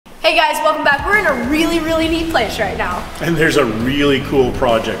Hey guys, welcome back. We're in a really neat place right now. And there's a really cool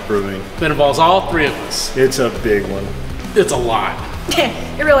project brewing. That involves all three of us. It's a big one. It's a lot.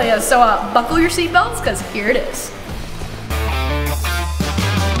 It really is. So buckle your seatbelts, because here it is.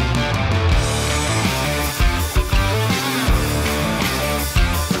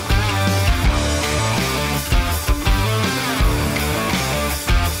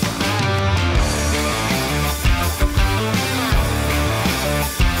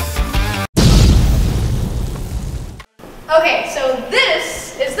 Okay, so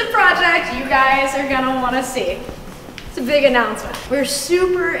this is the project you guys are gonna wanna see. It's a big announcement. We're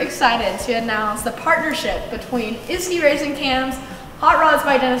super excited to announce the partnership between Isky Racing Cams, Hot Rods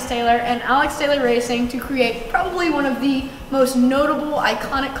by Dennis Taylor, and Alex Taylor Racing to create probably one of the most notable,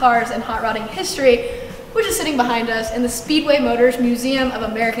 iconic cars in hot rodding history, which is sitting behind us in the Speedway Motors Museum of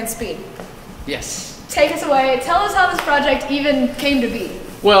American Speed. Yes. Take us away. Tell us how this project even came to be.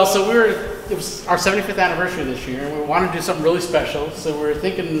 Well, so it was our 75th anniversary this year, and we wanted to do something really special. So we were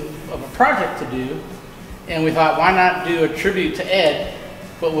thinking of a project to do, and we thought, why not do a tribute to Ed,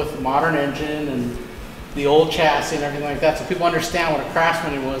 but with a modern engine and the old chassis and everything like that, so people understand what a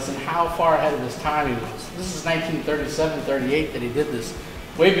craftsman he was and how far ahead of his time he was. This is 1937, 38 that he did this,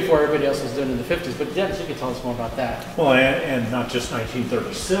 way before everybody else was doing it in the 50s. But Dennis, you can tell us more about that. Well, and not just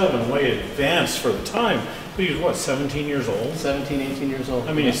 1937, way advanced for the time. But he was, what, 17 years old? 17, 18 years old.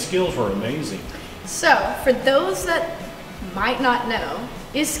 I mean, his skills were amazing. So, for those that might not know,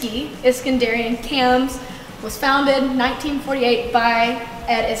 Iskenderian Cams was founded in 1948 by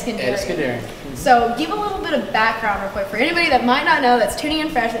Ed Iskenderian. Ed Iskenderian. So, give a little bit of background real quick for anybody that might not know, that's tuning in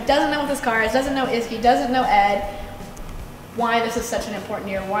fresh, that doesn't know what this car is, doesn't know Isky, doesn't know Ed, why this is such an important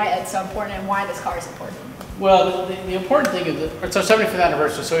year, why Ed's so important, and why this car is important. Well, the important thing is that it's our 75th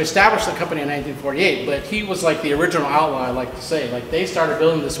anniversary, so he established the company in 1948, but he was like the original outlaw, I like to say. Like, they started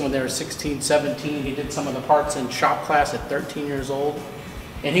building this when they were 16, 17. He did some of the parts in shop class at 13 years old,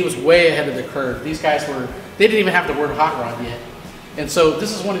 and he was way ahead of the curve. These guys they didn't even have the word hot rod yet. And so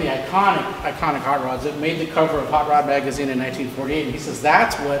this is one of the iconic hot rods that made the cover of Hot Rod magazine in 1948, and he says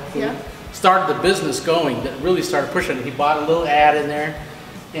that's what started the business going, that really started pushing it. He bought a little ad in there,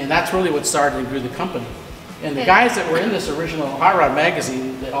 and that's really what started and grew the company. And the guys that were in this original Hot Rod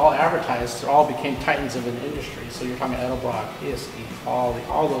magazine that all advertised, all became titans of an industry. So you're talking Edelbrock, Isky,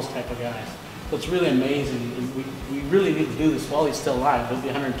 all those type of guys. So it's really amazing. And we really need to do this while he's still alive. He'll be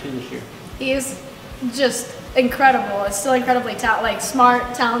 102 this year. He is just incredible. It's still incredibly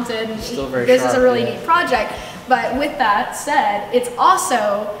smart, talented. And still very this sharp, is a really neat project. But with that said, it's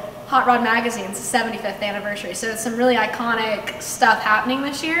also Hot Rod Magazine's 75th anniversary, so it's some really iconic stuff happening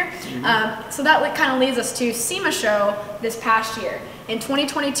this year. So that kind of leads us to SEMA show this past year. In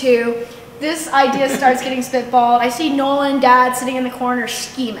 2022, this idea starts getting spitballed. I see Nolan, Dad, sitting in the corner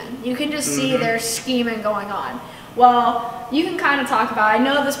scheming. You can just see there's scheming going on. Well, you can kind of talk about, I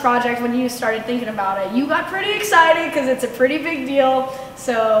know this project, when you started thinking about it, you got pretty excited because it's a pretty big deal.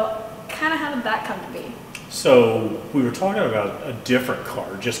 So kind of how did that come to be? So we were talking about a different car,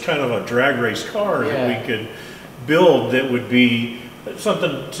 just kind of a drag race car that we could build that would be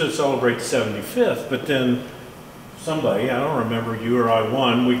something to celebrate the 75th. But then somebody, I don't remember you or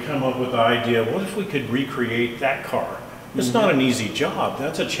I, we come up with the idea, what if we could recreate that car? It's not an easy job.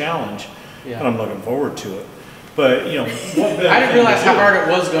 That's a challenge, and I'm looking forward to it. But, you know, I didn't realize how hard it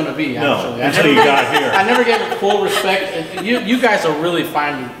was going to be, actually. No, until you got here. I never gave it full respect. And you guys will really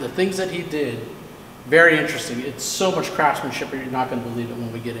find the things that he did very interesting. It's so much craftsmanship, you're not going to believe it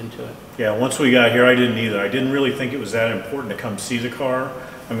when we get into it. Yeah, once we got here, I didn't either. I didn't really think it was that important to come see the car.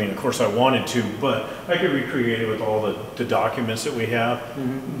 I mean, of course I wanted to, but I could recreate it with all the documents that we have.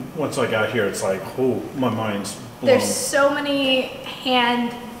 Once I got here, it's like, oh, my mind's blown. There's so many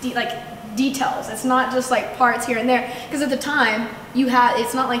details. It's not just like parts here and there, because at the time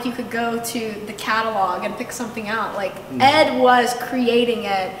it's not like you could go to the catalog and pick something out. Like Ed was creating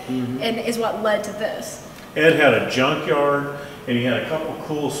it and is what led to this. Ed had a junkyard and he had a couple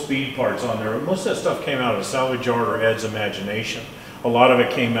cool speed parts on there. Most of that stuff came out of a salvage yard or Ed's imagination. A lot of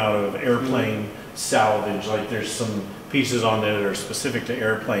it came out of airplane salvage. Like there's some pieces on there that are specific to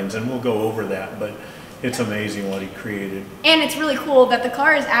airplanes, and we'll go over that, but it's amazing what he created. And it's really cool that the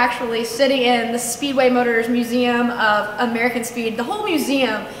car is actually sitting in the Speedway Motors Museum of American Speed. The whole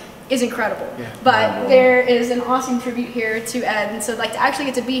museum is incredible. But there is an awesome tribute here to Ed, and so to actually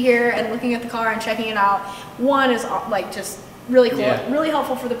get to be here and looking at the car and checking it out, one is just really cool, really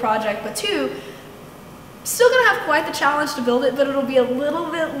helpful for the project, but two, still gonna have quite the challenge to build it, but it'll be a little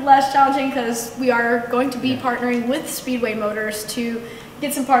bit less challenging because we are going to be partnering with Speedway Motors to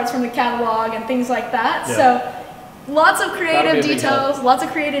get some parts from the catalog and things like that. So Lots of That'll creative be a big details. help. Lots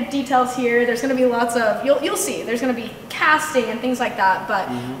of creative details here. There's going to be lots of you'll see. There's going to be casting and things like that. But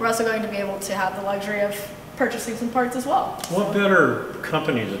we're also going to be able to have the luxury of purchasing some parts as well. What better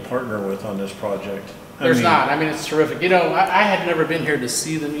company to partner with on this project? There's not. I mean, it's terrific. You know, I had never been here to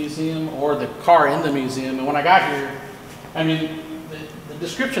see the museum or the car in the museum, and when I got here, I mean, the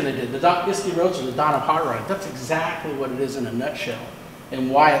description they did, the Isky Roadster, the dawn of hot rod, that's exactly what it is in a nutshell, and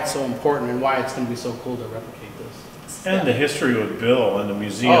why it's so important and why it's going to be so cool to replicate this. And the history with Bill and the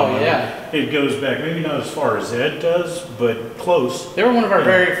museum. Oh, yeah. I mean, it goes back, maybe not as far as Ed does, but close. They were one of our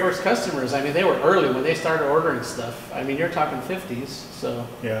very first customers. I mean, they were early when they started ordering stuff. I mean, you're talking 50s, so.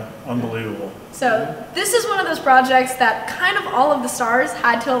 Yeah, unbelievable. So this is one of those projects that kind of all of the stars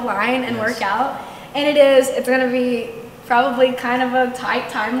had to align and work out. And it's going to be probably kind of a tight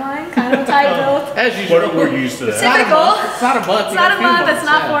timeline, kind of a tight build. As usual. We're used to that. Typical. It's not a month. It's not a month, it's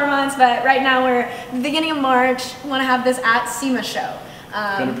not 4 months, but right now we're the beginning of March. We want to have this at SEMA show.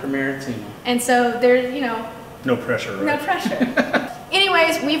 Going to premiere at SEMA. And so there's, you know, No pressure, right? no pressure.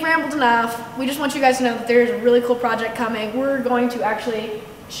 Anyways, we've rambled enough. We just want you guys to know that there's a really cool project coming. We're going to actually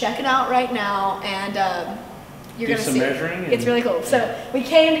check it out right now, and you're Do going to some see measuring it. It's really cool. So we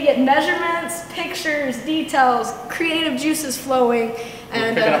came to get measurements, pictures, details, creative juices flowing,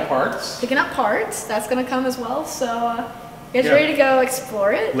 and Picking up parts. Picking up parts. That's going to come as well. So you guys Yeah. ready to go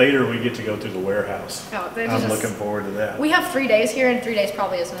explore it? Later we get to go through the warehouse. Oh, I'm looking forward to that. We have 3 days here, and 3 days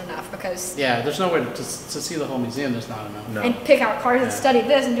probably isn't enough because Yeah, there's no way to see the whole museum. There's not enough. No. and pick out cars and study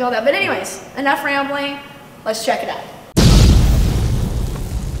this and do all that. But anyways, enough rambling. Let's check it out.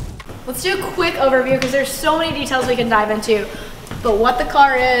 Let's do a quick overview because there's so many details we can dive into. But what the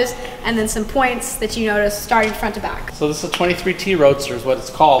car is, and then some points that you notice starting front to back. So this is a 23 T Roadster is what it's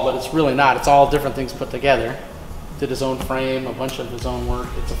called, but it's really not. It's all different things put together. Did his own frame, a bunch of his own work.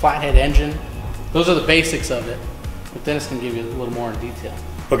 It's a flathead engine. Those are the basics of it. But Dennis can give you a little more in detail.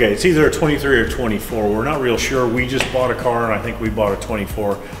 Okay, it's either a 23 or 24. We're not real sure. We just bought a car, and I think we bought a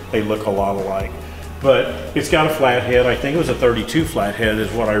 24. They look a lot alike. But it's got a flathead. I think it was a 32 flathead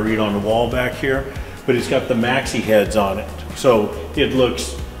is what I read on the wall back here. But it's got the maxi heads on it. So it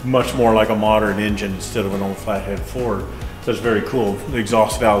looks much more like a modern engine instead of an old flathead Ford. That's very cool. The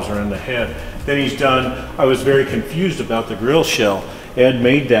exhaust valves are in the head. Then he's done, I was very confused about the grill shell. Ed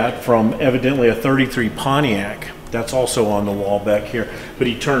made that from evidently a 33 Pontiac. That's also on the wall back here. But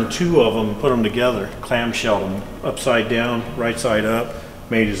he turned 2 of them and put them together, clamshelled them upside down, right side up,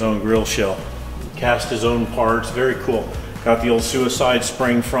 made his own grill shell. Cast his own parts, very cool. Got the old Suicide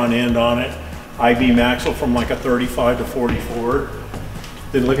spring front end on it. I-beam axle from like a 35 to 40 Ford.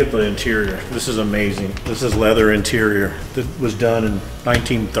 Then look at the interior. This is amazing. This is leather interior that was done in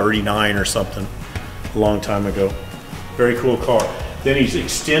 1939 or something, a long time ago. Very cool car. Then he's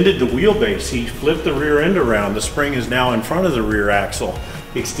extended the wheelbase. He flipped the rear end around. The spring is now in front of the rear axle.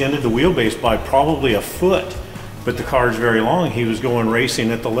 He extended the wheelbase by probably a foot, but the car is very long. He was going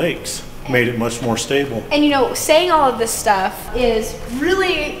racing at the lakes. Made it much more stable. And you know, saying all of this stuff is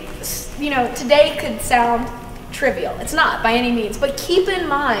really, you know, today could sound trivial. It's not by any means, but keep in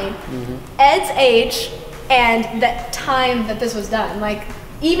mind Ed's age and the time that this was done. Like,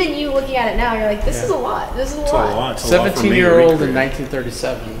 even you looking at it now, you're like, this is a lot. This is a lot. It's a lot for me to 17-year-old in recreate.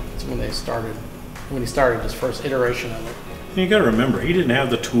 1937 is when they started, when he started his first iteration of it. You got to remember, he didn't have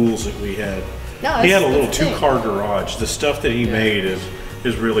the tools that we had. No, He had a that's little the thing. 2-car garage. The stuff that he made is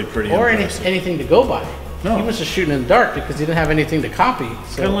really pretty Or impressive. anything to go by. No. He was just shooting in the dark because he didn't have anything to copy.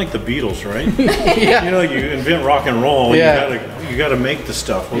 So. Kind of like the Beatles, right? Yeah. You know, you invent rock and roll, and you gotta make the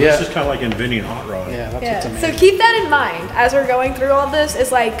stuff. Well, Yeah. this is kind of like inventing hot rod. Yeah, that's Yeah. what's So amazing. keep that in mind as we're going through all this.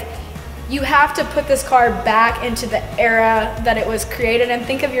 Is like, you have to put this car back into the era that it was created, and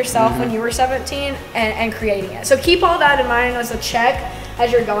think of yourself when you were 17 and creating it. So keep all that in mind as a check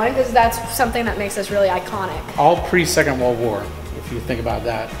as you're going, because that's something that makes us really iconic. All pre-Second World War, if you think about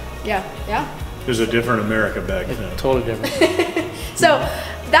that. Yeah, yeah. It was a different America back then. Totally different. So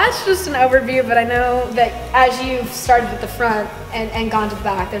that's just an overview, but I know that as you've started at the front and gone to the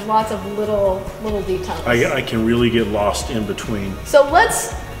back, there's lots of little details. I can really get lost in between. So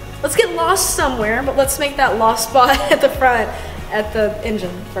let's get lost somewhere, but let's make that lost spot at the front at the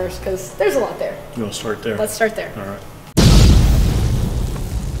engine first, because there's a lot there. You want to start there? Let's start there. All right.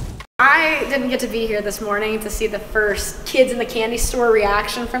 I didn't get to be here this morning to see the first kids in the candy store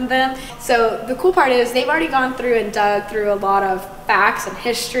reaction from them. So the cool part is they've already gone through and dug through a lot of facts and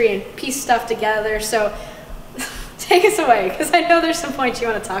history and pieced stuff together. So take us away, because I know there's some points you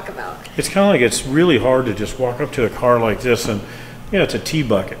want to talk about. It's kind of like, it's really hard to just walk up to a car like this and, you know, it's a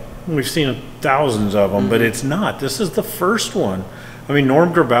T-bucket. We've seen thousands of them, but it's not. This is the first one. I mean,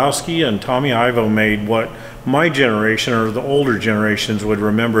 Norm Grabowski and Tommy Ivo made what my generation or the older generations would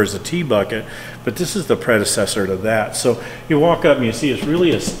remember as a T-bucket, but this is the predecessor to that. So you walk up and you see it's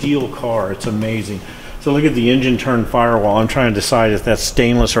really a steel car. It's amazing. So look at the engine turn firewall. I'm trying to decide if that's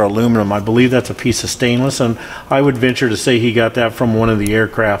stainless or aluminum. I believe that's a piece of stainless, and I would venture to say he got that from one of the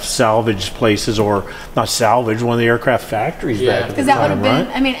aircraft salvage places, or not salvage, one of the aircraft factories back at the Because that would time, have been,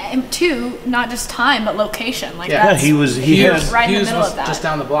 right? I mean, and two, not just time, but location. Like Yeah, that's, he was right in the middle of that. Just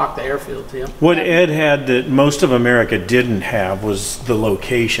down the block, the airfield, too. What Ed had that most of America didn't have was the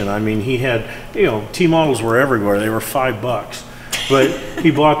location. I mean, he had, you know, T-models were everywhere. They were $5. But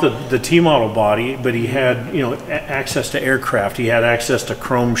he bought the T-model body, but he had, you know, access to aircraft. He had access to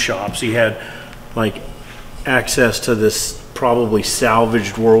chrome shops. He had, like, access to this probably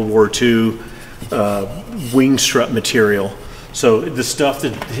salvaged World War II wing strut material. So the stuff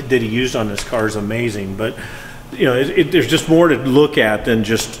that he used on this car is amazing. But, you know, there's just more to look at than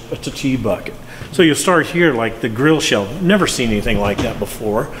just a T-bucket. So you'll start here, like the grill shell. Never seen anything like that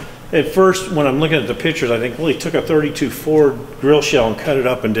before. At first, when I'm looking at the pictures, I think, well, he took a 32 Ford grill shell and cut it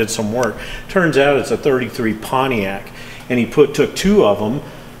up and did some work. Turns out it's a 33 Pontiac, and he took two of them,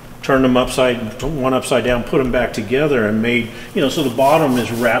 turned them one upside down, put them back together, and made, you know, so the bottom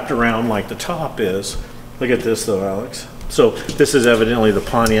is wrapped around like the top is. Look at this, though, Alex. So this is evidently the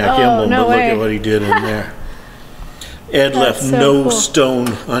Pontiac emblem, no but look way. at what he did in there. Ed left so no cool. stone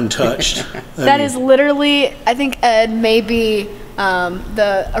untouched. That is literally, I think Ed may be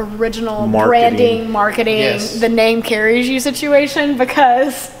the original branding, marketing, Yes. the name carries you situation,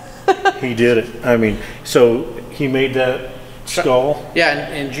 because He did it. I mean, so he made that skull. Yeah,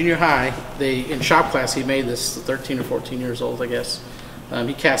 in junior high, in shop class, he made this 13 or 14 years old, I guess.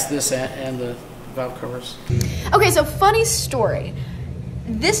 He cast this and the valve covers. Okay, so funny story.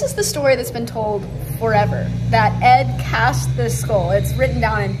 This is the story that's been told forever, that Ed cast this skull. It's written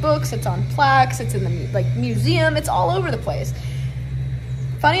down in books, it's on plaques, it's in the museum, it's all over the place.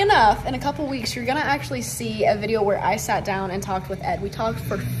 Funny enough, in a couple weeks, you're gonna actually see a video where I sat down and talked with Ed. We talked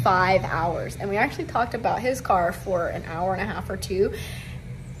for 5 hours, and we actually talked about his car for an hour and a half or two.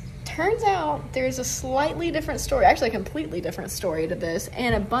 Turns out there's a slightly different story, actually a completely different story to this,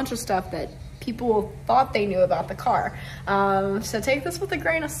 and a bunch of stuff that people thought they knew about the car. So take this with a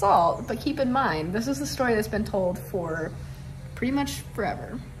grain of salt, but keep in mind, this is a story that's been told for pretty much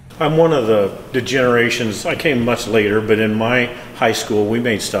forever. I'm one of the generations, I came much later, but in my high school, we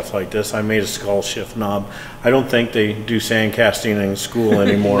made stuff like this. I made a skull shift knob. I don't think they do sand casting in school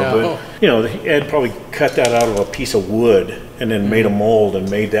anymore, No. but, you know, Ed probably cut that out of a piece of wood and then made a mold and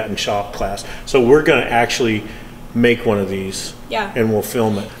made that in shop class. So we're gonna actually make one of these. Yeah. And we'll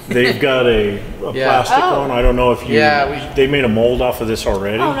film it. They've got a Yeah. plastic Oh. one. I don't know if you, Yeah, they made a mold off of this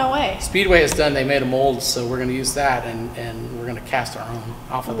already. Oh, no way. Speedway has done, they made a mold, so we're going to use that, and we're going to cast our own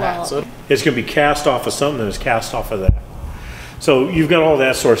off of Wow. that. So It's going to be cast off of something that is cast off of that. So you've got all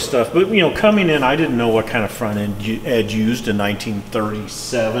that sort of stuff. But, you know, coming in, I didn't know what kind of front end Ed used in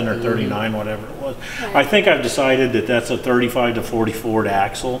 1937 or 39, whatever it was. I think I've decided that that's a 35 to 40 Ford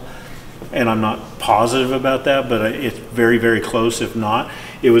axle. And I'm not positive about that, but it's very, very close, if not.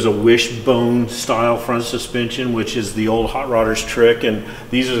 It was a wishbone style front suspension, which is the old hot rodders trick, and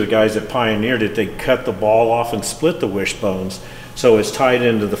these are the guys that pioneered it. They cut the ball off and split the wishbones. So it's tied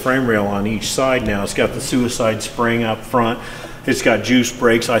into the frame rail on each side now. It's got the suicide spring up front. It's got juice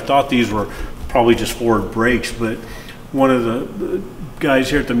brakes. I thought these were probably just Ford brakes, but one of the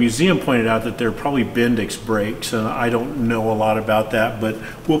guys here at the museum pointed out that they're probably Bendix brakes, and I don't know a lot about that, but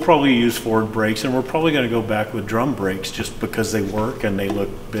we'll probably use Ford brakes, and we're probably going to go back with drum brakes just because they work and they look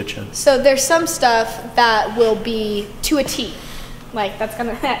bitchin'. So there's some stuff that will be to a T. Like, that's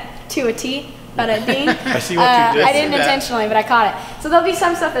gonna, to a T, bada bing. I see what you did. I didn't intentionally, but I caught it. So there'll be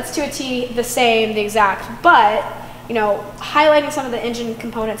some stuff that's to a T, the same, the exact, but, you know, highlighting some of the engine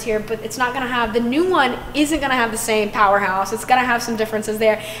components here, but it's not gonna have, the new one isn't gonna have the same powerhouse. It's gonna have some differences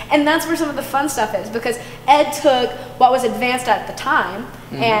there. And that's where some of the fun stuff is, because Ed took what was advanced at the time,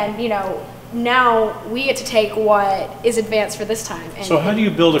 and, you know, now we get to take what is advanced for this time. And So how do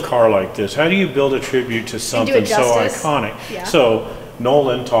you build a car like this? How do you build a tribute to something so justice. iconic? Yeah. So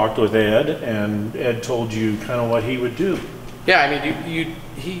Nolan talked with Ed, and Ed told you kind of what he would do. yeah, I mean,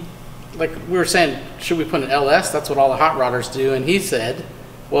 he, like we were saying, should we put an LS? That's what all the hot rodders do. And he said,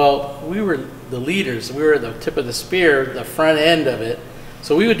 well, we were the leaders. We were the tip of the spear, the front end of it.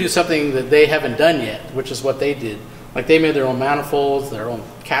 So we would do something that they haven't done yet, which is what they did. Like they made their own manifolds, their own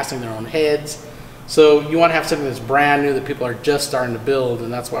casting, their own heads. So you want to have something that's brand new that people are just starting to build,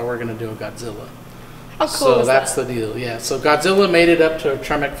 and that's why we're going to do a Godzilla. how cool So is that's that? the deal, yeah. So Godzilla made it up to a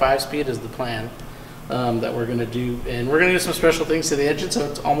Tremec 5-speed is the plan that we're going to do. And we're going to do some special things to the engine so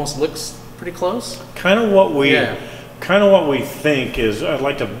it almost looks pretty close. Kind of what we think is, I'd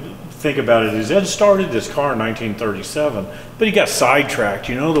like to think about it, is Ed started this car in 1937, but he got sidetracked.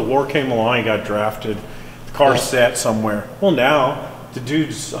 You know, the war came along, he got drafted, the car sat somewhere. Well, now the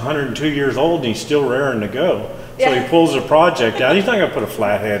dude's 102 years old and he's still raring to go. So he pulls a project out. He's not going to put a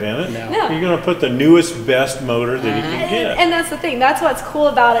flathead in it. No. You're going to put the newest, best motor that he can get. And that's the thing. That's what's cool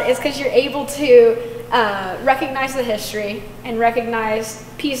about it, is because you're able to recognize the history and recognize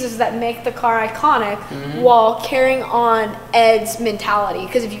pieces that make the car iconic while carrying on Ed's mentality.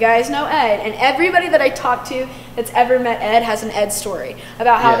 Because if you guys know Ed, and everybody that I talk to that's ever met Ed has an Ed story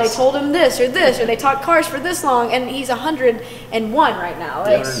about how they told him this, or they talked cars for this long, and he's 101 right now.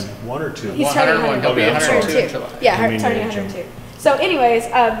 Like, 101 or 2? He's turning 101. He'll be 102 in July. Yeah, turning 102. So anyways,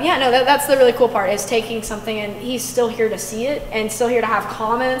 that's the really cool part, is taking something and he's still here to see it and still here to have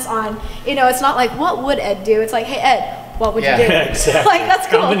comments on, it's not like, what would Ed do? It's like, hey, Ed, what would you do? Exactly. Like, that's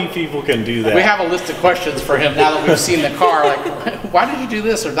cool. How many people can do that? We have a list of questions for him now that we've seen the car. Like, why did you do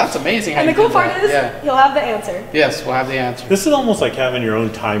this? Or that's amazing. And the cool part is, he'll have the answer. Yes, we'll have the answer. This is almost like having your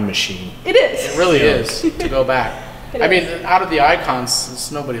own time machine. It is. It really is, to go back. I mean, out of the icons,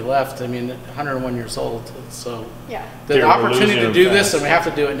 there's nobody left. I mean, 101 years old. So the opportunity to do this, and we have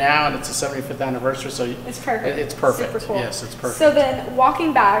to do it now, and it's the 75th anniversary. So it's perfect. It's perfect. Super cool. Yes, it's perfect. So then,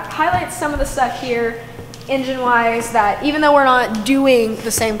 walking back, highlight some of the stuff here, engine-wise, that even though we're not doing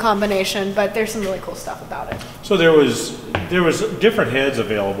the same combination, but there's some really cool stuff about it. So there was different heads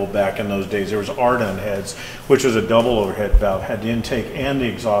available back in those days. There was Ardun heads, which was a double overhead valve, had the intake and the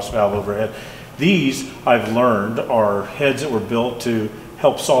exhaust valve overhead. These, I've learned, are heads that were built to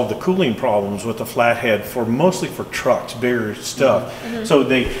help solve the cooling problems with the flathead, mostly for trucks, bigger stuff. So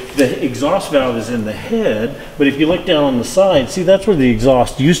the exhaust valve is in the head, but if you look down on the side, see, that's where the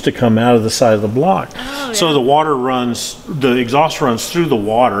exhaust used to come out of the side of the block. So the exhaust runs through the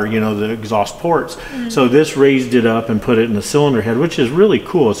water, the exhaust ports. So this raised it up and put it in the cylinder head, which is really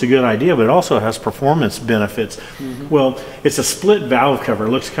cool. It's a good idea, but it also has performance benefits. Well, it's a split valve cover.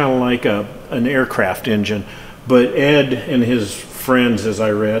 It looks kind of like an aircraft engine, but Ed and his friends, as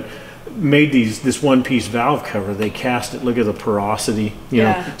I read, made this one-piece valve cover. They cast it. Look at the porosity. You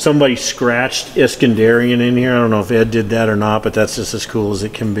know, somebody scratched Iskenderian in here. I don't know if Ed did that or not, but that's just as cool as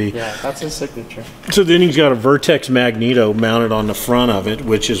it can be. Yeah, that's his signature. So then he's got a Vertex magneto mounted on the front of it,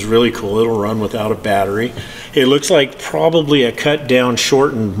 which is really cool. It'll run without a battery. It looks like probably a cut-down,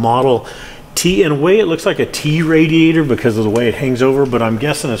 shortened model T. In a way, it looks like a T radiator because of the way it hangs over, but I'm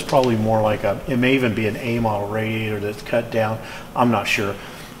guessing it's probably more like it may even be an A model radiator that's cut down. I'm not sure.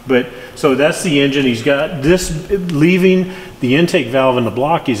 But so that's the engine. He's got this, leaving the intake valve in the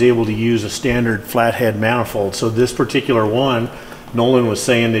block, he's able to use a standard flathead manifold. So this particular one, Nolan was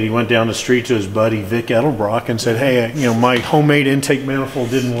saying that he went down the street to his buddy Vic Edelbrock and said, hey, my homemade intake manifold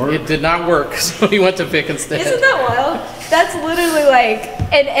didn't work. It did not work, so he went to Vic instead. Isn't that wild? That's literally like,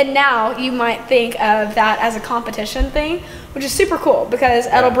 and now you might think of that as a competition thing, which is super cool because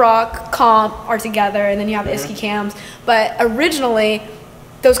Edelbrock, Comp are together, and then you have the Isky cams. But originally,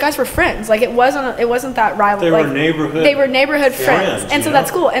 those guys were friends. Like it wasn't that rival. They were neighborhood friends, and so that's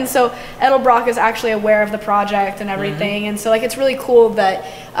cool. And so Edelbrock is actually aware of the project and everything, and so like it's really cool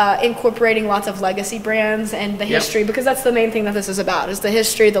that incorporating lots of legacy brands and the history, because that's the main thing that this is about, is the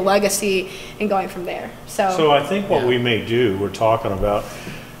history, the legacy, and going from there. So I think what we may do, we're talking about,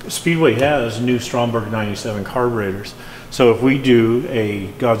 Speedway has new Stromberg 97 carburetors. So if we do a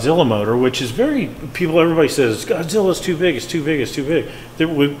Godzilla motor, which is everybody says Godzilla's too big, it's too big, it's too big.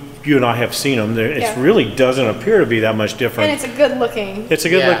 You and I have seen them. It really doesn't appear to be that much different. And it's a good looking. It's a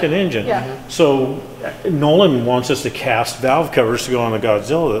good looking engine. Yeah. So Nolan wants us to cast valve covers to go on the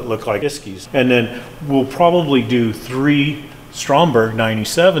Godzilla that look like Iskys. And then we'll probably do 3 Stromberg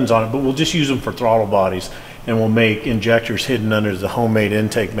 97s on it, but we'll just use them for throttle bodies. And we'll make injectors hidden under the homemade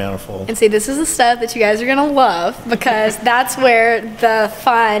intake manifold. And see, this is the stuff that you guys are gonna love, because that's where the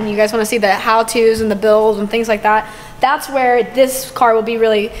fun, you guys wanna see the how-tos and the builds and things like that. That's where this car will be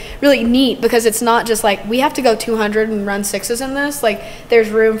really, really neat, because it's not just like, we have to go 200 and run 6s in this. Like,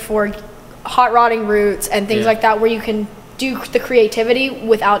 there's room for hot rodding routes and things like that, where you can do the creativity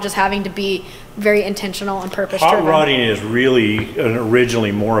without just having to be very intentional and purpose-driven. Hot rodding is really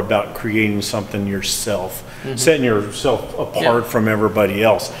originally more about creating something yourself, setting yourself apart from everybody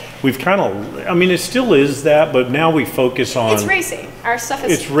else. We've kind of, I mean, it still is that, but now we focus on... It's racing. Our stuff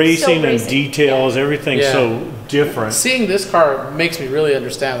is It's racing and details, everything's Yeah. so different. Seeing this car makes me really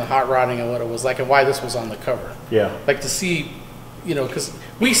understand the hot rodding and what it was like and why this was on the cover. Yeah. Like to see, because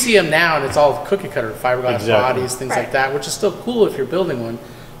we see them now and it's all cookie cutter, fiberglass bodies, things like that, which is still cool if you're building one.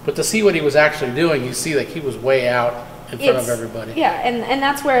 But to see what he was actually doing, you see that he was way out in front of everybody. Yeah, and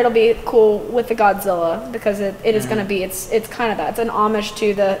that's where it'll be cool with the Godzilla, because it is going to be, it's kind of that. It's an homage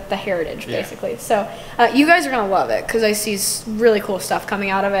to the heritage, basically. So you guys are going to love it, because I see really cool stuff coming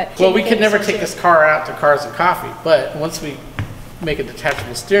out of it. Well, we could never take this car out to Cars and Coffee, but once we make a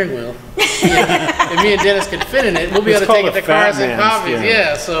detachable steering wheel, and me and Dennis can fit in it, we'll be able to take it to Cars and Coffee.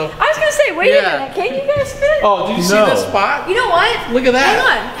 Yeah, so. I was gonna say, wait a minute, can you guys fit? Oh, did you see this spot? You know what? Look at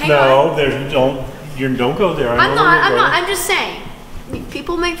that. Hang on. Don't go there. I'm not. I'm just saying.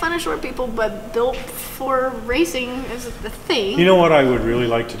 People make fun of short people, but built for racing is the thing. You know what I would really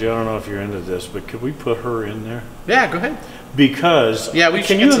like to do? I don't know if you're into this, but could we put her in there? Yeah, go ahead. Because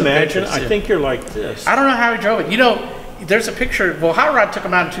can you imagine? I think you're like this. I don't know how he drove it. You know, there's a picture. Well, Hot Rod took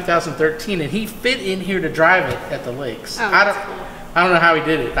him out in 2013, and he fit in here to drive it at the lakes. Oh, I don't know how he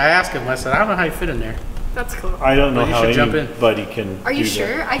did it. I asked him. I said, I don't know how you fit in there. That's cool. I don't know how anybody can. Are you do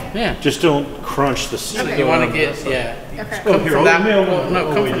sure? That. Yeah. Just don't crunch the seat. Okay. You want to get Okay. Come from that way.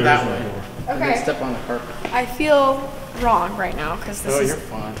 No, come from that way. Okay. Step on the carpet. I feel wrong right now because this is you're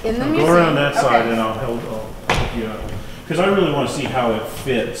fine. in the museum. Go around that side and I'll help you out. Because I really want to see how it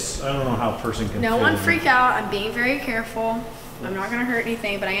fits. I don't know how a person can. No one freak out. I'm being very careful. I'm not going to hurt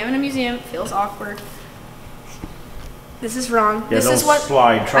anything, but I am in a museum. It feels awkward. This is wrong. Yeah, this don't is what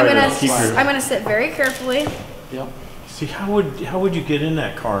slide. Try to keep your. I'm going to sit very carefully. Yep. See, how would you get in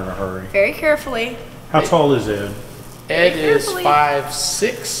that car in a hurry? Very carefully. How tall is Ed? Ed is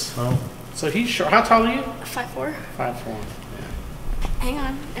 5'6". Oh. So he's short. How tall are you? 5'4". 5'4". Hang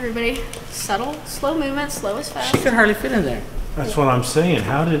on, everybody. Subtle, slow movement, slow is fast. She could hardly fit in there. That's what I'm saying.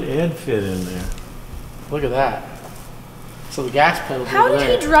 How did Ed fit in there? Look at that. So the gas pedal. How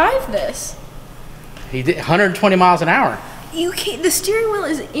did he drive this? He did 120 miles an hour. You can't. The steering wheel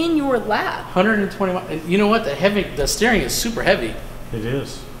is in your lap. 120 miles. You know what? The steering is super heavy. It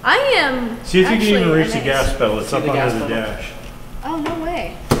is. I am. See if you can even reach the gas pedal. It's up under the dash. Oh no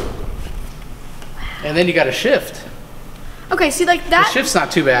way. And then you got to shift. Okay, see, like that. The shift's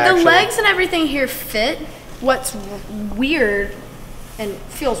not too bad. The actually. legs and everything here fit. What's weird and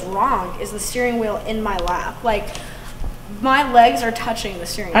feels wrong is the steering wheel in my lap. Like my legs are touching the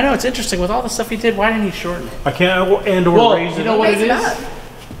steering wheel. I know, it's interesting. With all the stuff he did, why didn't he shorten it? I can't raise it. You know what Raise it it is? up.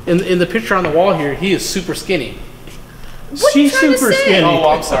 In the picture on the wall here, he is super skinny. What are you She's trying to super say? skinny. Oh,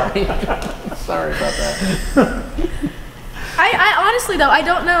 I'm sorry. Sorry about that. I honestly though, I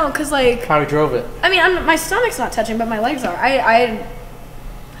don't know, cause like How he drove it. I mean, my stomach's not touching, but my legs are.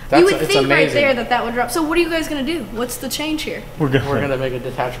 You would think right there that would drop. So what are you guys gonna do? What's the change here? We're We're gonna make a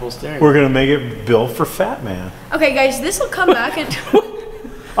detachable steering. We're gonna make it built for Fat Man. Okay, guys, this will come back into.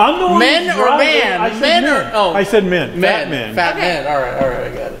 I'm the one. Men who's or driving. man? I said Men men. or oh? I said men. Men. Fat men. Fat Okay. men. All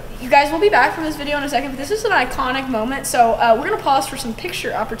right, I got it. You guys will be back from this video in a second, but this is an iconic moment. So we're gonna pause for some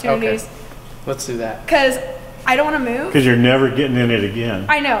picture opportunities. Okay. Let's do that. Because I don't want to move. Because you're never getting in it again.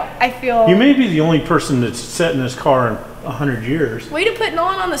 I know. I feel. You may be the only person that's sat in this car in 100 years. Way to put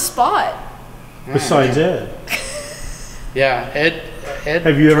Nolan on the spot. Besides Ed. Yeah, Ed.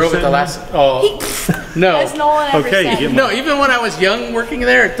 Have you ever drove it sat the in last? Oh, no. As Nolan ever Okay, you said. get No, even when I was young working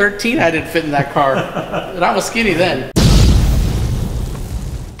there at 13, I didn't fit in that car. And I was skinny then.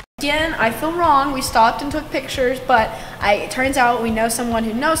 Again, I feel wrong. We stopped and took pictures, but it turns out we know someone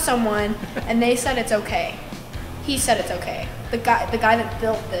who knows someone, and they said it's okay. He said it's okay. The guy that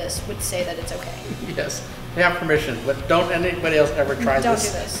built this would say that it's okay. Yes, they have permission, but don't anybody else ever try Don't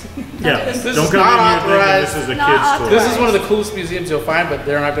this. do this. Yeah, This don't is come not in here thinking authorized. this is a Not kid's authorized. toy. This is one of the coolest museums you'll find, but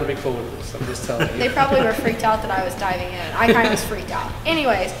they're not going to be cool with this. I'm just telling you. They probably were freaked out that I was diving in. I kind of was freaked out.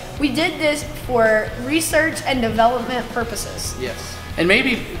 Anyways, we did this for research and development purposes. Yes, and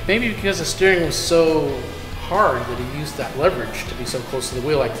maybe because the steering was so hard that he used that leverage to be so close to the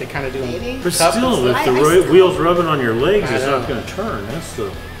wheel, like they kind of do. Maybe. In But Cup and still, stuff. if the wheels rubbing on your legs, it's not going to turn. That's the,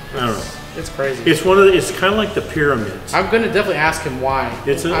 I don't know. It's crazy. It's one of the, it's kind of like the pyramids. I'm going to definitely ask him why. I'm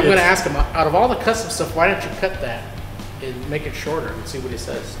going to it's- ask him, out of all the custom stuff, why don't you cut that and make it shorter and see what he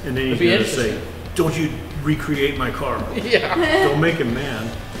says. And then It'd he's be going to interesting. say, don't you recreate my car. Yeah. Don't make him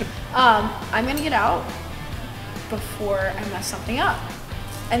mad. I'm gonna get out before I mess something up.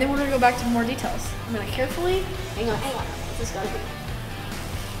 And then we're gonna go back to more details. I'm gonna carefully, hang on, what's this gotta be?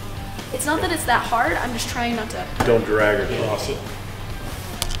 It's not that it's that hard, I'm just trying not to, Don't drag across it.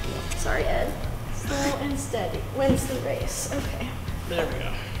 sorry Ed. Slow and steady, wins the race, okay. There we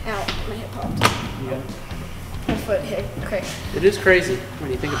go. Ow, my hip popped. Yeah. My foot hit, okay. It is crazy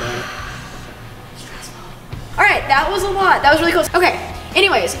when you think about it. All right, that was a lot, that was really close. Okay,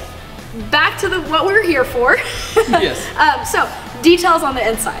 anyways, back to what we're here for. Yes. So, details on the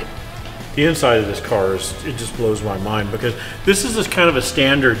inside. The inside of this car it just blows my mind because this is kind of a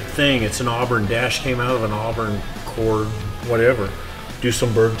standard thing. It's an Auburn dash, came out of an Auburn paracord, whatever, do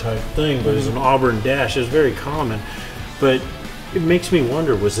some bird type thing, but it's an Auburn dash. It's very common. But it makes me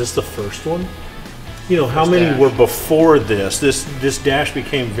wonder, was this the first one? You know, how many were before this? This dash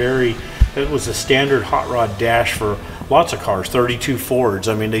became it was a standard hot rod dash for lots of cars, 32 Fords.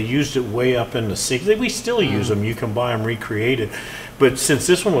 I mean, they used it way up in the 60s. We still use them. You can buy them recreated. But since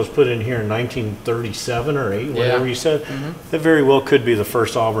this one was put in here in 1937 or 8, whatever you said, that very well could be the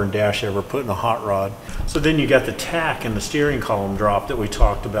first Auburn dash ever put in a hot rod. So then you got the tack and the steering column drop that we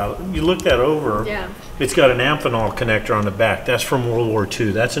talked about. You look that over, it's got an Amphenol connector on the back. That's from World War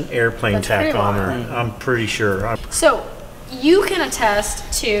II. That's an airplane tachometer, I'm pretty sure. So you can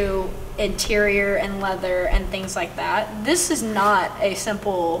attest to interior and leather and things like that. This is not a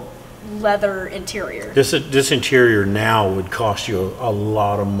simple leather interior. This interior now would cost you a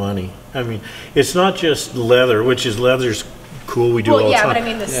lot of money. I mean, it's not just leather, which is leather's cool. We do all the time. But I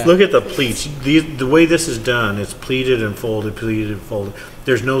mean this. Look at the pleats. The way this is done, it's pleated and folded, pleated and folded.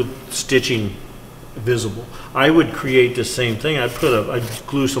 There's no stitching visible. I would create the same thing. I'd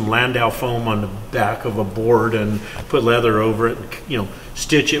glue some Landau foam on the back of a board and put leather over it, and, you know,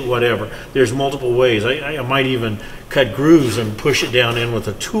 stitch it, whatever. There's multiple ways. I might even cut grooves and push it down in with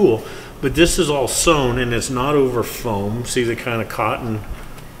a tool, but this is all sewn and it's not over foam. See the kind of cotton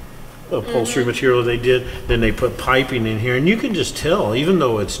upholstery material they did? Then they put piping in here, and you can just tell, even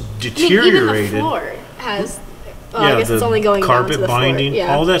though it's deteriorated. I mean, even the floor has, I guess it's only going carpet down to the binding, floor.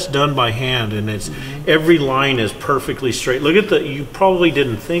 all that's done by hand, and it's every line is perfectly straight. Look at you probably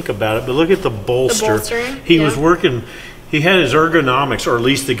didn't think about it, but look at the bolster. The bolstering? He was working, he had his ergonomics, or at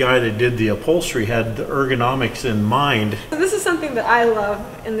least the guy that did the upholstery had the ergonomics in mind. So this is something that I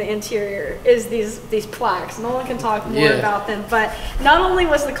love in the interior, is these plaques. No one can talk more about them, but not only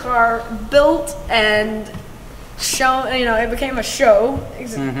was the car built and shown, you know, it became a show,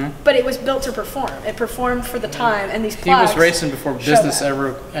 but it was built to perform. It performed for the time, and these plaques. He was racing before business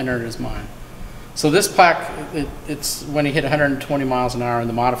ever entered his mind. So this plaque, it's when he hit 120 miles an hour in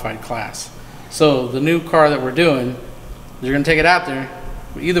the modified class. So the new car that we're doing, you're going to take it out there.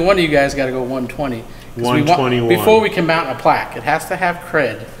 Either one of you guys got to go 120. 121. Before we can mount a plaque, it has to have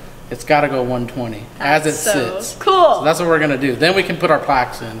cred. It's got to go 120 as it sits. Cool. So that's what we're going to do. Then we can put our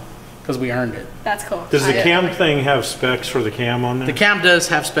plaques in because we earned it. That's cool. Does the cam thing have specs for the cam on there? The cam does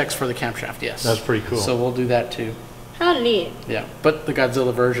have specs for the camshaft, yes. That's pretty cool. So we'll do that too. How neat. Yeah, but the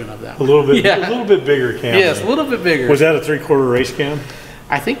Godzilla version of that. A little bit bigger cam. Yes, a little bit bigger. Was that a 3/4 race cam?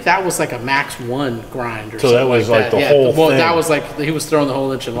 I think that was like a Max 1 grind or something. So that was like the whole thing. Well, that was like, he was throwing the whole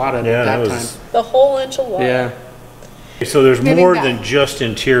enchilada at that time. The whole enchilada. Yeah. So there's more than just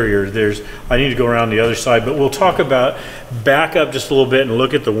interior. I need to go around the other side, but we'll talk about, back up just a little bit and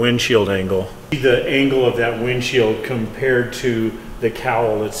look at the windshield angle. The angle of that windshield compared to the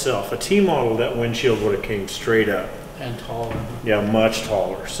cowl itself. A T model, that windshield would have came straight up. And taller. Yeah, much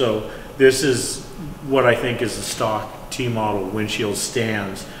taller. So this is what I think is the stock T model windshield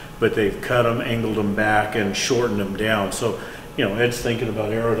stands, but they've cut them, angled them back, and shortened them down. So, you know, Ed's thinking about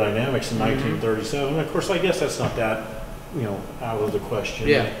aerodynamics in 1937. Of course, I guess that's not that, you know, out of the question.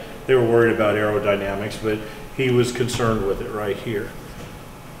 Yeah. They were worried about aerodynamics, but he was concerned with it right here.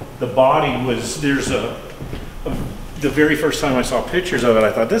 The body was, the very first time I saw pictures of it,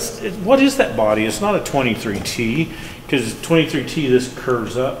 I thought, what is that body? It's not a 23T, because 23T, this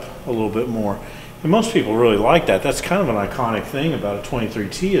curves up a little bit more. And most people really like that. That's kind of an iconic thing about a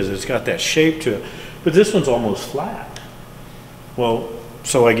 23T, is it's got that shape to it. But this one's almost flat. Well,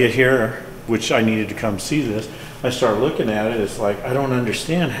 so I get here, which I needed to come see this. I start looking at it. It's like, I don't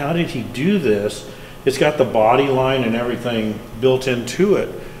understand. How did he do this? It's got the body line and everything built into it.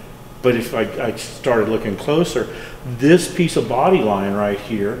 But if I started looking closer, this piece of body line right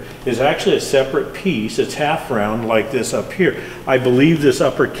here is actually a separate piece. It's half round like this up here. I believe this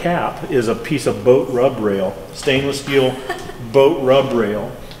upper cap is a piece of boat rub rail, stainless steel boat rub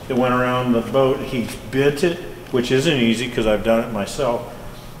rail that went around the boat. He bent it, which isn't easy because I've done it myself.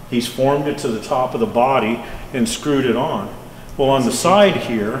 He's formed it to the top of the body and screwed it on. Well, on the side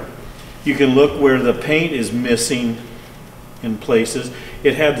here, you can look where the paint is missing in places.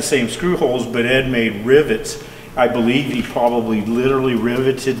 It had the same screw holes, but Ed made rivets. I believe he probably literally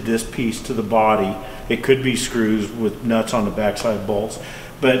riveted this piece to the body. It could be screws with nuts on the backside bolts,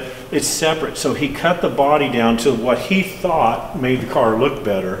 but it's separate. So he cut the body down to what he thought made the car look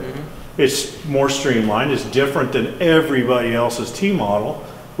better. It's more streamlined. It's different than everybody else's T model,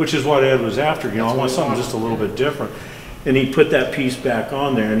 which is what Ed was after. You know, I want something just a little bit different. And he put that piece back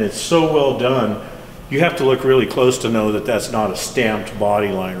on there, and it's so well done. You have to look really close to know that that's not a stamped body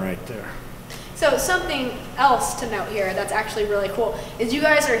line right there. So something else to note here that's actually really cool is you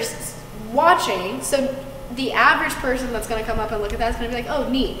guys are watching. So the average person that's going to come up and look at that is going to be like, oh,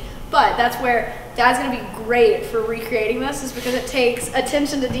 neat. But that's where Dad's going to be great for recreating this, is because it takes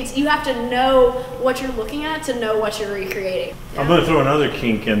attention to detail. You have to know what you're looking at to know what you're recreating. I'm going to throw another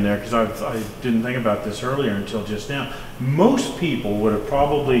kink in there because I didn't think about this earlier until just now. Most people would have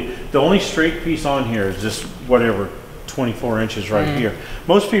probably, the only straight piece on here is just whatever, 24 inches right here.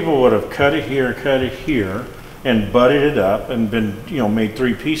 Most people would have cut it here, and butted it up and been, you know, made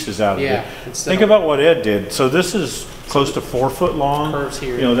 3 pieces out of it. Think about what Ed did. So this is close to 4 foot long. Curves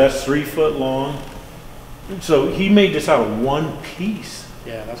here. You know, that's 3 foot long. So he made this out of 1 piece.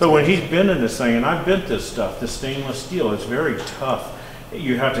 Yeah. That's so when he's bending this thing, and I bent this stuff, this stainless steel, it's very tough.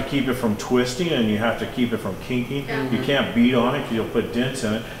 You have to keep it from twisting and you have to keep it from kinking. You can't beat on it because you'll put dents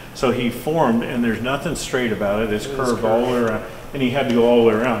in it. So he formed, and there's nothing straight about it. It's curved all the way around, and he had to go all the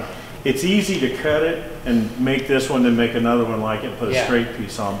way around. It's easy to cut it and make this one, then make another one like it, put a straight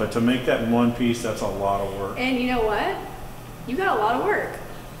piece on. But to make that in 1 piece, that's a lot of work. And you know what? You got a lot of work.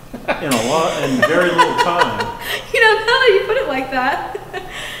 In very little time. You know, now that you put it like that.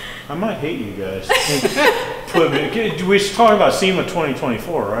 I might hate you guys. We should talk about SEMA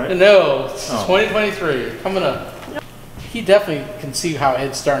 2024, right? No, it's 2023 coming up. He definitely can see how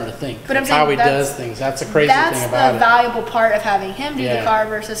Ed's starting to think. But I'm how he saying does things. That's a crazy thing about it. That's the valuable part of having him do the car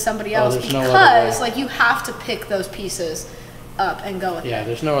versus somebody else, because like you have to pick those pieces up and go with it. Yeah,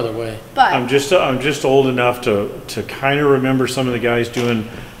 there's no other way. But I'm just old enough to kind of remember some of the guys doing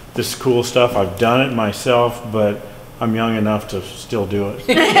this cool stuff. I've done it myself, but I'm young enough to still do it.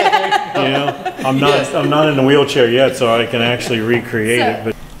 You know, I'm not in the wheelchair yet, so I can actually recreate it.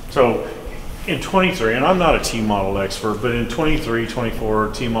 But so in 23, and I'm not a T-model expert, but in 23,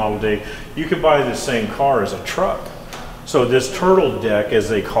 24 T-model day, you could buy the same car as a truck. So this turtle deck, as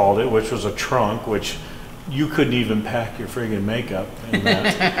they called it, which was a trunk, which you couldn't even pack your friggin' makeup in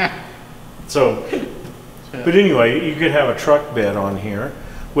that. So, but anyway, you could have a truck bed on here,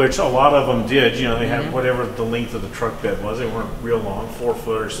 which a lot of them did. You know, they had whatever the length of the truck bed was. They weren't real long, 4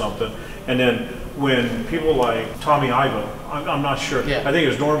 foot or something. And then when people like Tommy Ivo, I'm not sure, I think it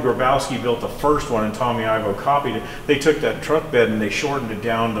was Norm Grabowski built the first one and Tommy Ivo copied it. They took that truck bed and they shortened it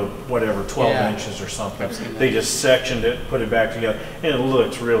down to whatever, 12 inches or something. They just sectioned it, put it back together, and it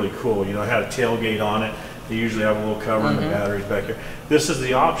looks really cool. You know, it had a tailgate on it. They usually have a little cover and the batteries back here. This is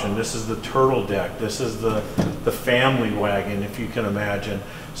the option. This is the turtle deck. This is the family wagon, if you can imagine.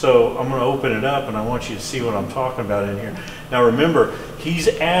 So I'm going to open it up and I want you to see what I'm talking about in here. Now remember, he's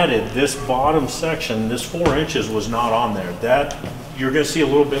added this bottom section. This 4 inches was not on there. That you're going to see a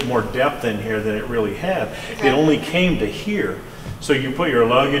little bit more depth in here than it really had. It only came to here. So you put your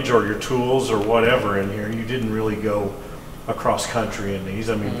luggage or your tools or whatever in here. You didn't really go across country in these.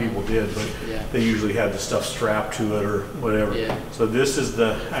 I mean, people did, but they usually had the stuff strapped to it or whatever. So this is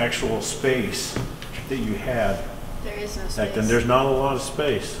the actual space that you had. There is no space. Back then, there's not a lot of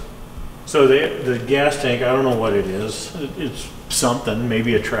space. So the gas tank, I don't know what it is. It's something,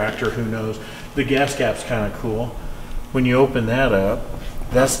 maybe a tractor, who knows. The gas cap's kind of cool. When you open that up,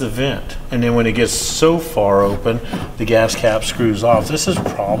 that's the vent. And then when it gets so far open, the gas cap screws off. This is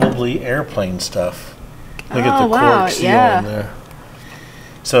probably airplane stuff. Look at the cork seal in there.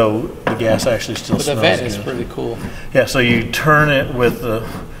 So the gas actually still smells good. The vent is pretty cool. Yeah, so you turn it with the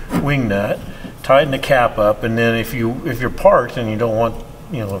wing nut, tighten the cap up, and then if you're parked and you don't want,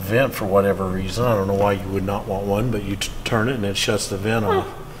 you know, a vent for whatever reason, I don't know why you would not want one, but you turn it and it shuts the vent off.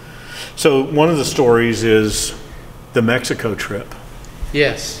 So one of the stories is the Mexico trip.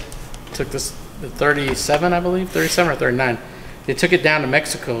 Yes, took this the 37, I believe, 37 or 39. They took it down to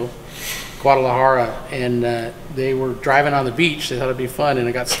Mexico, Guadalajara, and they were driving on the beach. They thought it'd be fun, and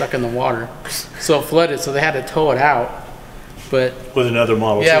it got stuck in the water, so it flooded. So they had to tow it out. But with another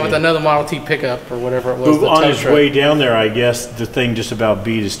Model T. Yeah, with another Model T pickup or whatever it was. But on his way down there, I guess the thing just about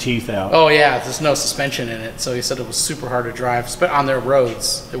beat his teeth out. Oh yeah, there's no suspension in it, so he said it was super hard to drive, but on their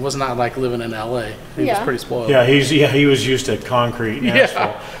roads. It was not like living in LA. He was pretty spoiled. Yeah, he was used to concrete and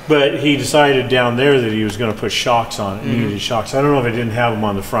asphalt. But he decided down there that he was going to put shocks on it. He needed shocks. I don't know if it didn't have them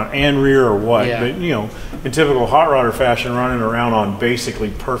on the front and rear or what, but you know, in typical hot rodder fashion, running around on basically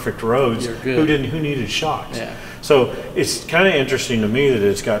perfect roads, who needed shocks? Yeah. So it's kind of interesting to me that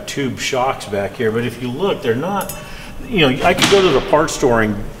it's got tube shocks back here, but if you look, they're not, you know, I could go to the parts store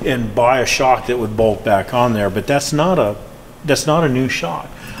and buy a shock that would bolt back on there, but that's not a new shock.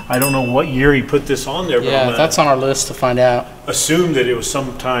 I don't know what year he put this on there, but yeah, that's on our list to find out. Assume that it was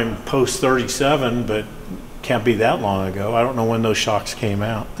sometime post 37, but can't be that long ago. I don't know when those shocks came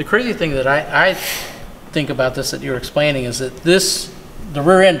out. The crazy thing that I think about this that you're explaining is that the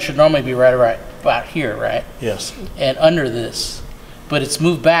rear end should normally be right about here, right? Yes. And under this, but it's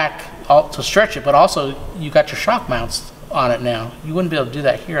moved back to stretch it, but also you got your shock mounts on it now. You wouldn't be able to do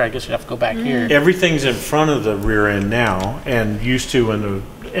that here. I guess you'd have to go back here. Everything's in front of the rear end now, and used to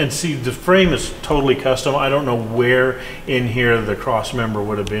and see, the frame is totally custom. I don't know where in here the cross member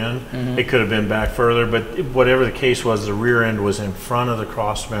would have been. It could have been back further, but whatever the case was, the rear end was in front of the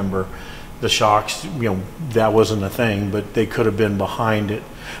cross member. The shocks, that wasn't a thing, but they could have been behind it.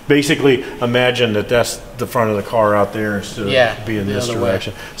 Basically, imagine that that's the front of the car out there instead of being this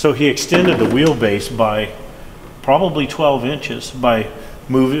direction. So he extended the wheelbase by probably 12 inches by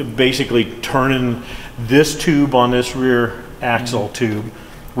basically turning this tube on this rear axle tube,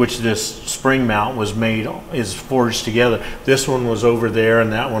 which this spring mount is forged together. This one was over there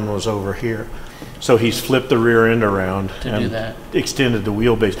and that one was over here. So he's flipped the rear end around and extended the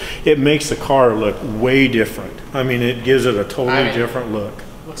wheelbase. It makes the car look way different. I mean, it gives it a totally different look.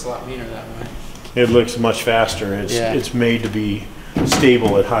 It looks a lot meaner that way. It looks much faster. It's made to be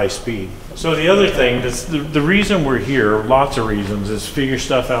stable at high speed. So the other thing, the reason we're here, lots of reasons, is figure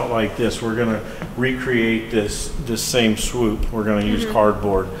stuff out like this. We're going to recreate this same swoop. We're going to use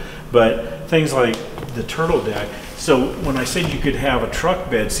cardboard. But things like the turtle deck. So when I said you could have a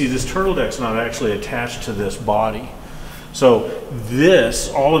truck bed, see, this turtle deck's not actually attached to this body. So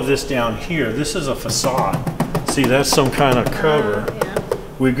all of this down here, this is a facade. See, that's some kind of cover.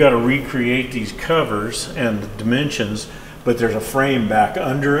 We've got to recreate these covers and the dimensions, but there's a frame back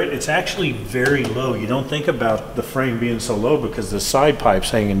under it. It's actually very low. You don't think about the frame being so low because the side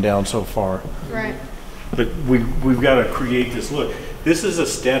pipe's hanging down so far. Right. But we've got to create this look. This is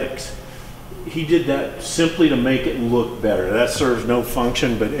aesthetics. He did that simply to make it look better. That serves no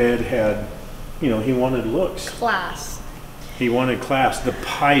function, but Ed had, he wanted looks. Class. He wanted class. The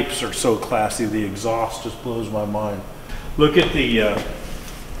pipes are so classy. The exhaust just blows my mind. Look at the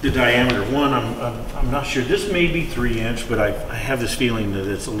diameter. One, I'm not sure. This may be 3 inch, but I have this feeling that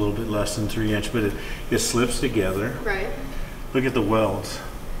it's a little bit less than 3 inch, but it slips together. Right. Look at the welds.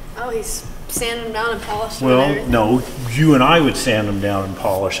 Oh, he's sanding them down and polishing them. Well, no, you and I would sand them down and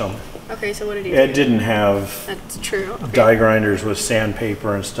polish them. Okay, so what did he do? Ed didn't have That's true. Okay. die grinders with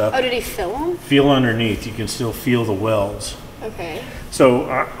sandpaper and stuff. Oh, did he fill them? Feel underneath. You can still feel the welds. Okay. So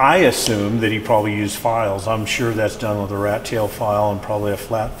I assume that he probably used files. I'm sure that's done with a rat tail file and probably a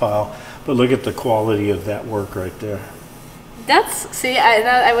flat file. But look at the quality of that work right there.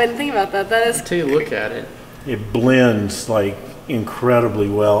 I wouldn't think about that. That is. Until you look at it. It blends like incredibly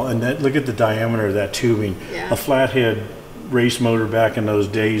well. And look at the diameter of that tubing. Yeah. A flathead race motor back in those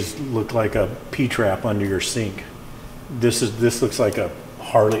days looked like a P-trap under your sink. This looks like a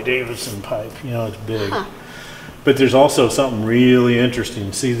Harley Davidson pipe. It's big. Huh. But there's also something really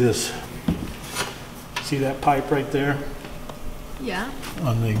interesting. See this? See that pipe right there? Yeah.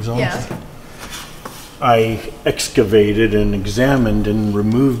 On the exhaust? Yeah. I excavated and examined and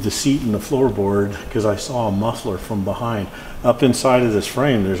removed the seat and the floorboard because I saw a muffler from behind. Up inside of this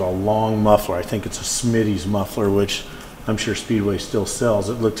frame, there's a long muffler. I think it's a Smitty's muffler, which I'm sure Speedway still sells.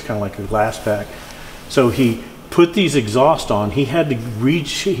 It looks kind of like a glass pack. So he put these exhaust on. He had to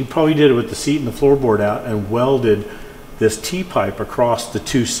he probably did it with the seat and the floorboard out and welded this T-pipe across the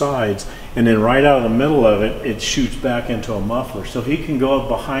two sides, and then right out of the middle of it, it shoots back into a muffler. So he can go up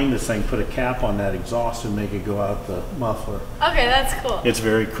behind this thing, put a cap on that exhaust and make it go out the muffler. Okay, that's cool. It's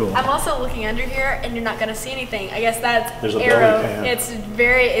very cool. I'm also looking under here and you're not gonna see anything. I guess that's There's a aero. belly pan.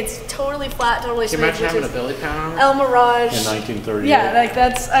 It's totally flat, totally Can smooth. you imagine having a belly pan on it? El Mirage. In 1938.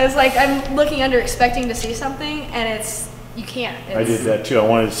 Yeah, I was like, I'm looking under expecting to see something and you can't. I did that too. I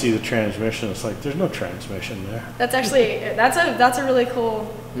wanted to see the transmission. It's like, there's no transmission there. That's actually, that's a really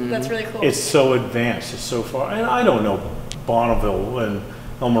cool, that's really cool. It's so advanced. It's so far. And I don't know Bonneville and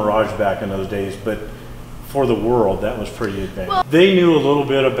El Mirage back in those days, but for the world, that was pretty advanced. Well, they knew a little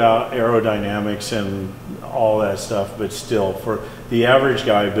bit about aerodynamics and all that stuff, but still, for the average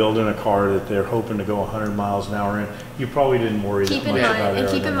guy building a car that they're hoping to go 100 miles an hour in, you probably didn't worry that much about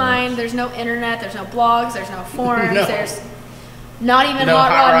aerodynamics. Keep in mind, there's no internet, there's no blogs, there's no forums, No. There's not even No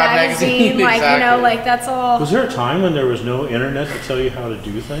Hot Rod magazine. Like, Exactly. like that's all. Was there a time when there was no internet to tell you how to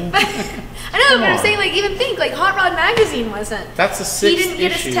do things? I know, Come but I'm on. saying, like, even think, like, Hot Rod magazine wasn't. That's the sixth He didn't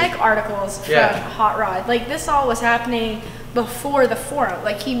get issue. his tech articles from Hot Rod. Like, this all was happening before the forum.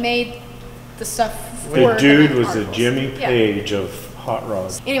 Like, he made the stuff for The dude was articles. the Jimmy Yeah. Page of hot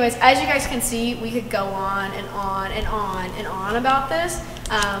rods. Anyways, as you guys can see, we could go on and on and on and on about this.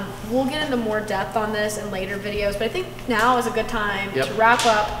 We'll get into more depth on this in later videos, but I think now is a good time to wrap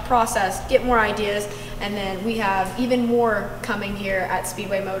up, process, get more ideas, and then we have even more coming here at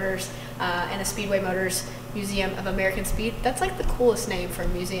Speedway Motors and the Speedway Motors Museum of American Speed. That's like the coolest name for a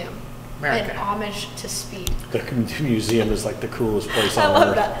museum. America. an homage to speed. The museum is like the coolest place I on love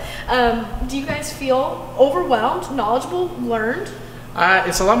earth. that. Do you guys feel overwhelmed, knowledgeable, learned?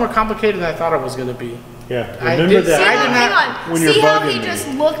 It's a lot more complicated than I thought it was going to be. Yeah, I remember did- that. See I how, did hang not- on. when you're See how bugging he me. just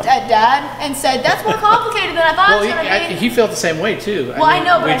looked at Dad and said, "That's more complicated than I thought it was Well, gonna be." he felt the same way too. Well, I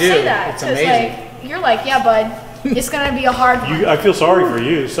know, but we I do. say that It's 'cause, amazing. like, you're like, "Yeah, bud, it's gonna be a hard one." I feel sorry for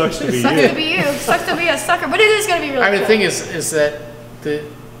you. Sucks to be Sucks you. to be you. Sucks to be a sucker, but it is gonna be really. I mean, cool. the thing is that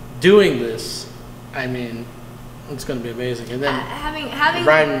doing this, I mean, it's going to be amazing. And then having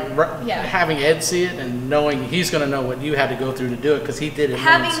having Ed see it and knowing he's going to know what you had to go through to do it because he did it.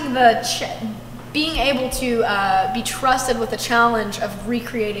 having being able to be trusted with the challenge of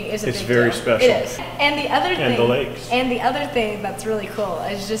recreating is a It's big very deal. special. It is. And the other thing, And the lakes. and the other thing that's really cool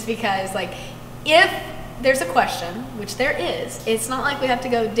is just because, like, if there's a question, which there is, it's not like we have to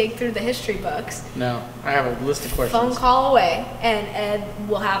go dig through the history books. No, I have a list of questions. Phone call away, and Ed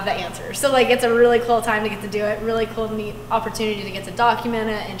will have the answer. So, like, it's a really cool time to get to do it. Really cool, neat opportunity to get to document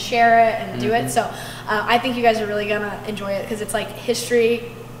it and share it and do it. So, I think you guys are really gonna enjoy it because it's like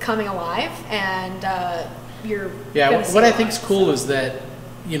history coming alive, and you're. Yeah, see what a I lot. think is cool is that,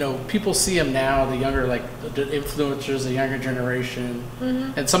 you know, people see him now, the younger, like the influencers, the younger generation,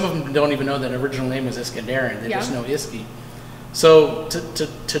 and some of them don't even know that original name is Iskenderian. They just know Isky. So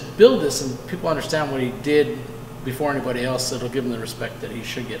to build this and people understand what he did before anybody else, it'll give him the respect that he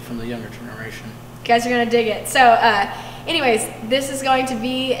should get from the younger generation. You guys are gonna dig it. So, anyways, this is going to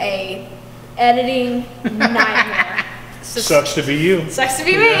be a editing nightmare. So Sucks to be you. Sucks to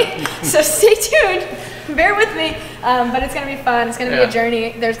be me. So stay tuned. Bear with me. But it's going to be fun. It's going to be a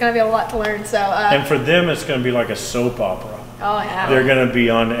journey. There's going to be a lot to learn. So. And for them, it's going to be like a soap opera. Oh yeah. They're going to be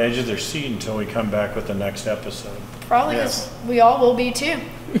on the edge of their seat until we come back with the next episode. Probably Yes. as we all will be too.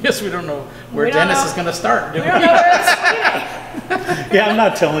 Yes, we don't know where We don't Dennis know. is going to start. We don't know where it's Yeah, I'm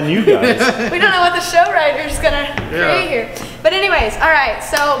not telling you guys. we don't know what the show writer's gonna create here. But anyways, all right.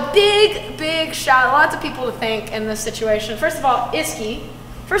 So big shout. Lots of people to thank in this situation. First of all, Isky.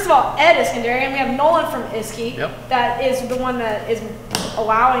 First of all, Ed Iskenderian. We have Nolan from Isky. Yep. That is the one that is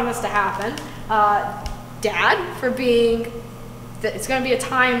allowing this to happen. Dad for being. It's going to be a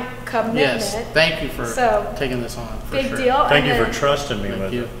time commitment. Yes, thank you for So, taking this on. For Big sure. deal. Thank And you then- for trusting me Thank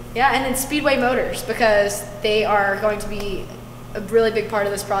with you. it. Yeah, and then Speedway Motors, because they are going to be a really big part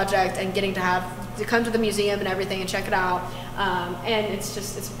of this project and getting to come to the museum and everything and check it out. And it's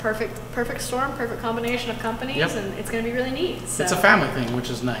a perfect storm, perfect combination of companies, Yep. and it's going to be really neat. So. It's a family thing,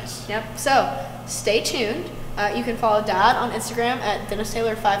 which is nice. Yep. So stay tuned. You can follow Dad on Instagram at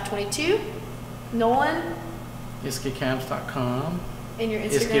DennisTaylor522. Nolan IskyCams.com. in your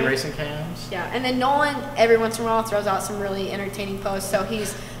Instagram. Isky Racing Cams. Yeah, and then Nolan every once in a while throws out some really entertaining posts. So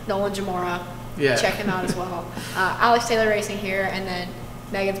he's Nolan Jamora. Yeah. Check him out as well. Alex Taylor Racing here, and then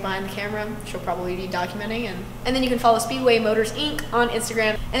Megan's behind the camera. She'll probably be documenting, and then you can follow Speedway Motors Inc. on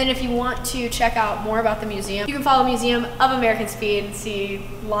Instagram. And then if you want to check out more about the museum, you can follow Museum of American Speed and see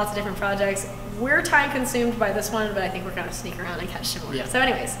lots of different projects. We're time consumed by this one, but I think we're gonna sneak around and catch some more. Yeah. So,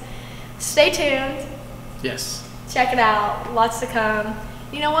 anyways, stay tuned. Yes. Check it out. Lots to come.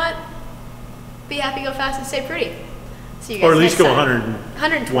 You know what? Be happy, go fast, and stay pretty. See you guys Or at least next go time.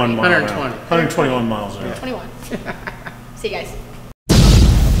 101 120. miles. 120. 121 miles an hour. 21. See you guys.